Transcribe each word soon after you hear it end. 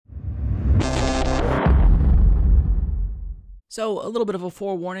So, a little bit of a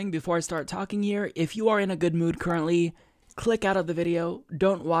forewarning before I start talking here. If you are in a good mood currently, click out of the video.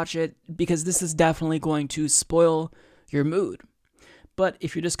 Don't watch it because this is definitely going to spoil your mood. But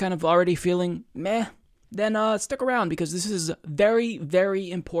if you're just kind of already feeling meh, then stick around because this is very,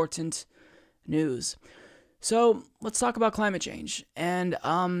 very important news. So, let's talk about climate change and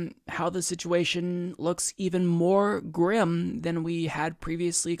how the situation looks even more grim than we had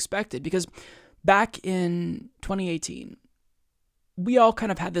previously expected. Because back in 2018, we all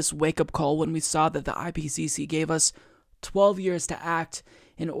kind of had this wake-up call when we saw that the IPCC gave us 12 years to act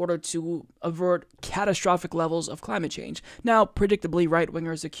in order to avert catastrophic levels of climate change. Now, predictably,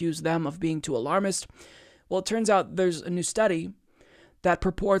 right-wingers accuse them of being too alarmist. Well, it turns out there's a new study that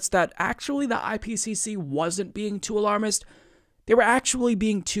purports that actually the IPCC wasn't being too alarmist. They were actually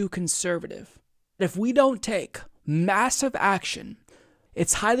being too conservative. If we don't take massive action,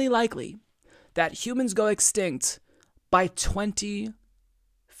 it's highly likely that humans go extinct by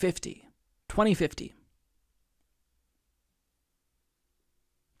 2050.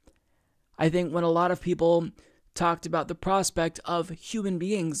 I think when a lot of people talked about the prospect of human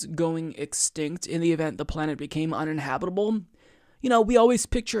beings going extinct in the event the planet became uninhabitable, we always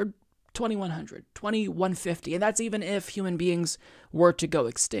pictured 2100, 2150, and that's even if human beings were to go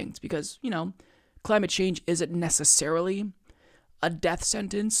extinct because, climate change isn't necessarily a death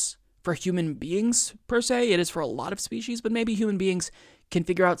sentence for human beings, per se. It is for a lot of species, but maybe human beings can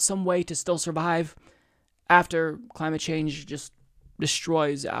figure out some way to still survive after climate change just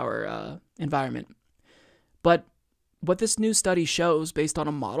destroys our environment. But what this new study shows, based on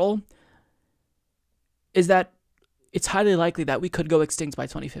a model, is that it's highly likely that we could go extinct by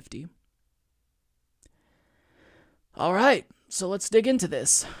 2050. All right, so let's dig into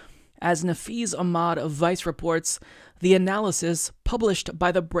this. As Nafiz Ahmad of Vice reports, the analysis published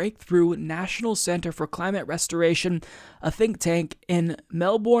by the Breakthrough National Centre for Climate Restoration, a think tank in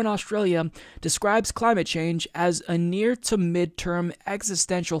Melbourne, Australia, describes climate change as a near to mid-term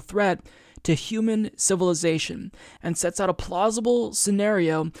existential threat to human civilization and sets out a plausible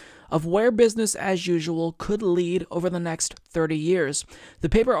scenario of where business as usual could lead over the next 30 years. The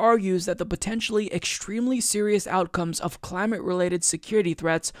paper argues that the potentially extremely serious outcomes of climate-related security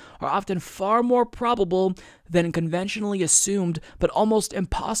threats are often far more probable than conventionally assumed, but almost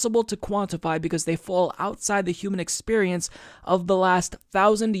impossible to quantify because they fall outside the human experience of the last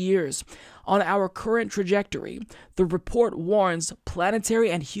 1,000 years. On our current trajectory, the report warns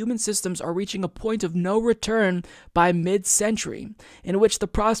planetary and human systems are reaching a point of no return by mid-century, in which the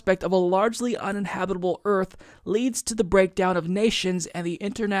prospect of a largely uninhabitable Earth leads to the breakdown of nations and the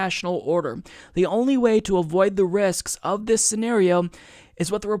international order. The only way to avoid the risks of this scenario is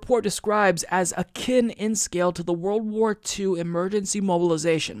what the report describes as akin in scale to the World War II emergency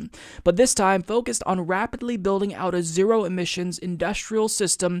mobilization, but this time focused on rapidly building out a zero-emissions industrial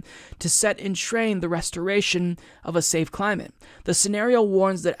system to set in train the restoration of a safe climate. The scenario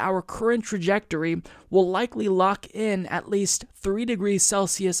warns that our current trajectory will likely lock in at least 3 degrees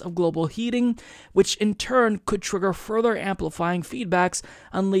Celsius of global heating, which in turn could trigger further amplifying feedbacks,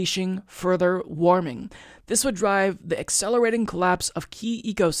 unleashing further warming. This would drive the accelerating collapse of key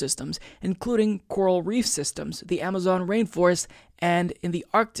ecosystems, including coral reef systems, the Amazon rainforest, and in the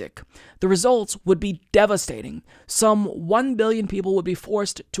Arctic. The results would be devastating. Some 1 billion people would be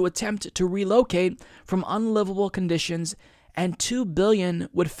forced to attempt to relocate from unlivable conditions, and 2 billion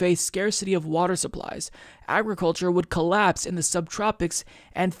would face scarcity of water supplies. Agriculture would collapse in the subtropics,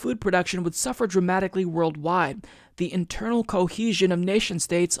 and food production would suffer dramatically worldwide. The internal cohesion of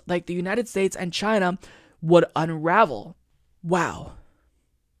nation-states like the United States and China would unravel. Wow.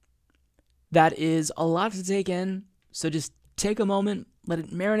 That is a lot to take in, so just take a moment, let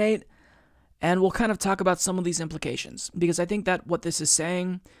it marinate, and we'll kind of talk about some of these implications. Because I think that what this is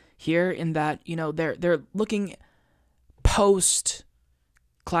saying here in that, they're looking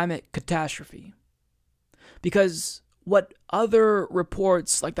post-climate catastrophe. Because what other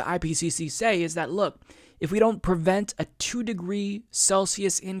reports like the IPCC say is that, look, if we don't prevent a 2 degree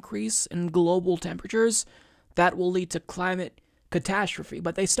Celsius increase in global temperatures, that will lead to climate catastrophe.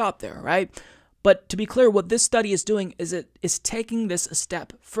 But they stop there, right? But to be clear, what this study is doing is it is taking this a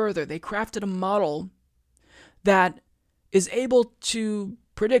step further. They crafted a model that is able to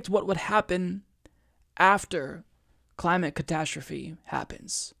predict what would happen after climate catastrophe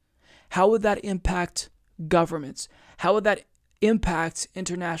happens. How would that impact governments? How would that impact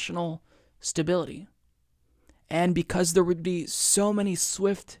international stability? And because there would be so many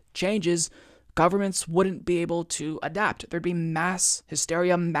swift changes, governments wouldn't be able to adapt. There'd be mass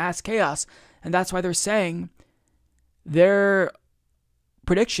hysteria, mass chaos. And that's why they're saying their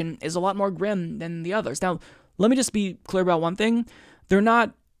prediction is a lot more grim than the others. Now, let me just be clear about one thing. They're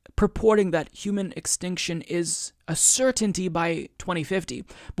not purporting that human extinction is a certainty by 2050.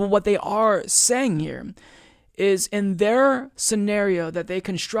 But what they are saying here is, in their scenario that they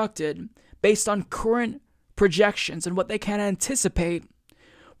constructed based on current projections and what they can anticipate,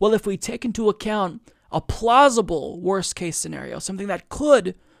 well, if we take into account a plausible worst case scenario, something that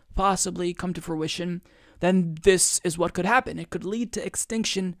could possibly come to fruition, then this is what could happen. It could lead to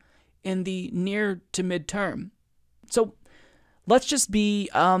extinction in the near to midterm. So let's just be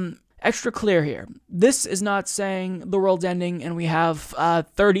extra clear here. This is not saying the world's ending and we have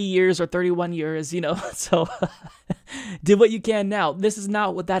 30 years or 31 years, so do what you can now. This is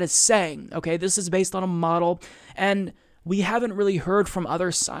not what that is saying, okay? This is based on a model, and we haven't really heard from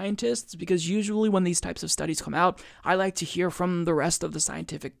other scientists, because usually when these types of studies come out, I like to hear from the rest of the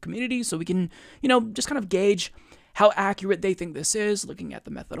scientific community so we can, just kind of gauge how accurate they think this is, looking at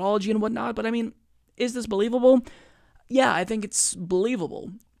the methodology and whatnot. But I mean, is this believable? Yeah, I think it's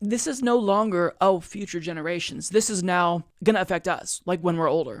believable. This is no longer, future generations. This is now going to affect us, like when we're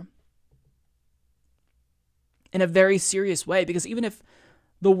older, in a very serious way, because even if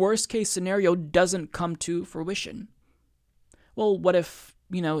the worst case scenario doesn't come to fruition, well, what if,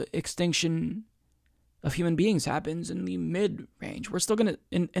 extinction of human beings happens in the mid-range? We're still going to,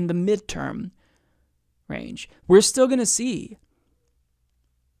 in the midterm range, we're still going to see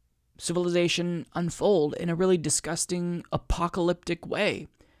civilization unfold in a really disgusting, apocalyptic way.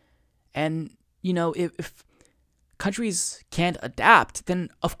 And, if countries can't adapt, then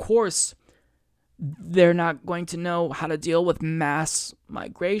of course they're not going to know how to deal with mass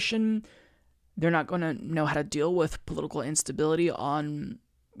migration. They're not going to know how to deal with political instability on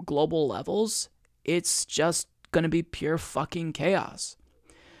global levels. It's just going to be pure fucking chaos.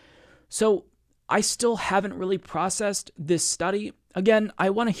 So I still haven't really processed this study. Again,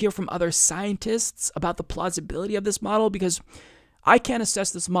 I want to hear from other scientists about the plausibility of this model, because I can't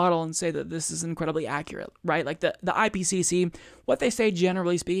assess this model and say that this is incredibly accurate, right? Like the IPCC, what they say,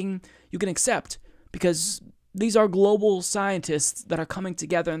 generally speaking, you can accept, because these are global scientists that are coming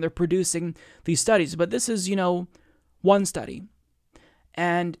together and they're producing these studies. But this is, one study,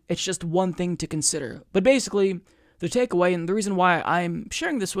 and it's just one thing to consider. But basically, the takeaway, and the reason why I'm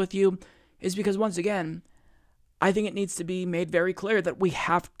sharing this with you, is because, once again, I think it needs to be made very clear that we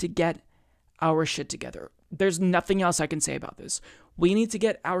have to get our shit together. There's nothing else I can say about this. We need to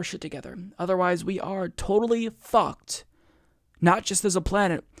get our shit together. Otherwise, we are totally fucked. Not just as a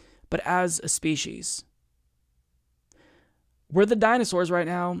planet, but as a species. We're the dinosaurs right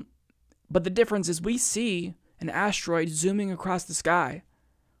now, but the difference is we see an asteroid zooming across the sky,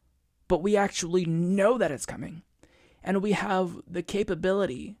 but we actually know that it's coming, and we have the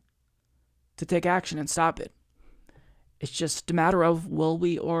capability to take action and stop it. It's just a matter of will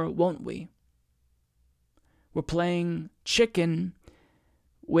we or won't we. We're playing chicken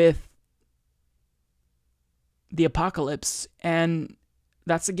with the apocalypse, and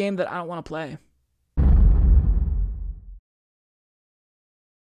that's a game that I don't want to play.